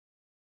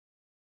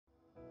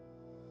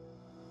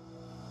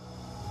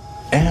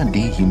Air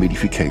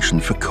dehumidification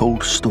for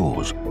cold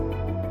stores.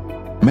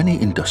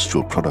 Many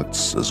industrial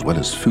products, as well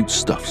as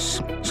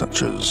foodstuffs,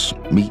 such as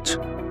meat,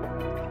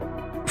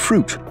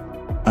 fruit,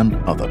 and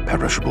other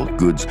perishable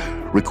goods,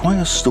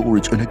 require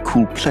storage in a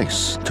cool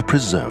place to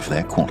preserve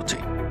their quality.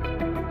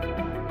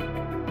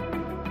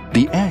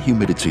 The air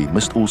humidity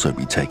must also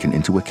be taken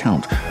into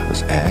account,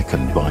 as air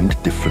can bind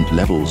different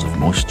levels of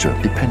moisture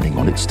depending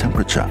on its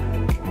temperature.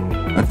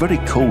 At very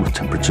cold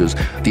temperatures,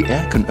 the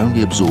air can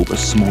only absorb a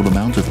small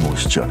amount of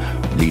moisture,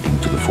 leading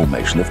to the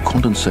formation of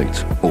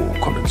condensate or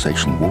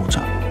condensation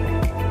water.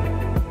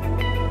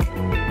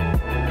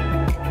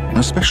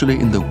 Especially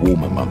in the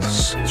warmer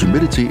months,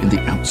 humidity in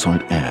the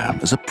outside air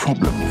is a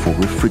problem for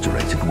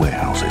refrigerated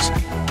warehouses.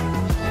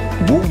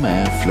 Warm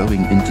air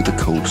flowing into the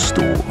cold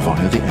store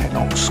via the air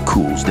locks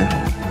cools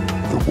down.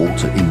 The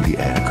water in the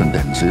air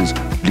condenses,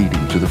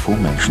 leading to the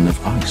formation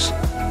of ice.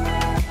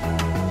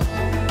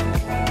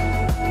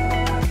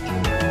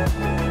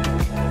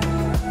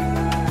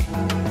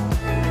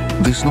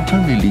 This not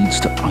only leads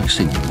to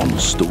icing on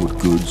stored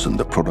goods and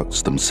the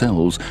products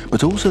themselves,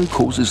 but also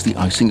causes the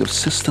icing of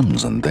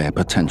systems and their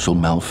potential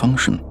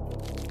malfunction.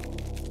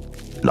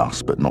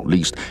 Last but not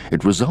least,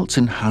 it results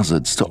in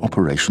hazards to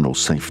operational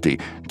safety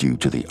due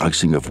to the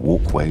icing of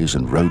walkways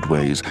and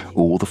roadways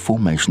or the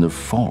formation of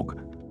fog.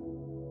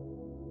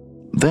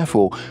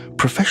 Therefore,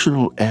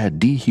 professional air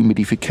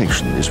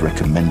dehumidification is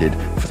recommended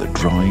for the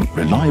dry,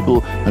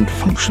 reliable and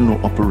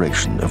functional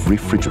operation of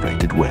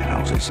refrigerated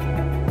warehouses.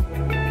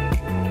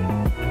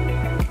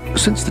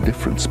 Since the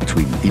difference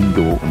between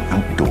indoor and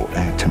outdoor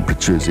air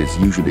temperatures is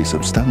usually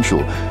substantial,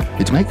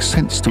 it makes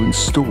sense to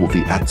install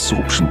the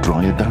adsorption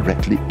dryer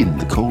directly in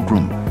the cold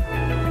room.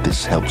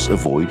 This helps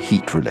avoid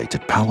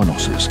heat-related power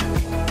losses.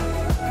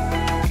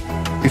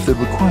 If the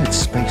required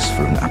space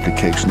for an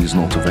application is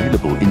not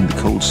available in the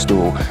cold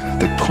store,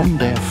 the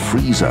Condair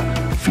freezer,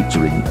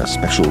 featuring a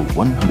special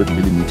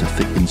 100mm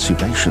thick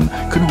insulation,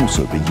 can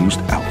also be used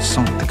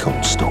outside the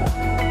cold store.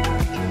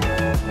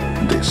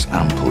 This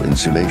ample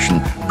insulation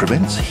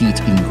prevents heat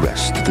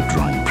ingress to the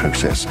drying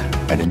process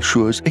and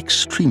ensures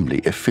extremely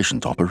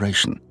efficient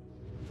operation.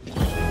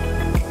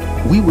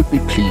 We would be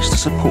pleased to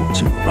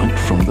support you right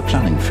from the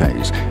planning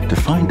phase to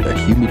find a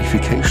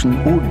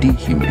humidification or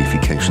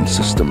dehumidification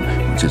system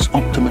which is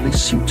optimally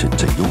suited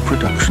to your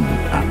production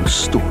and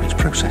storage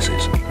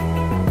processes.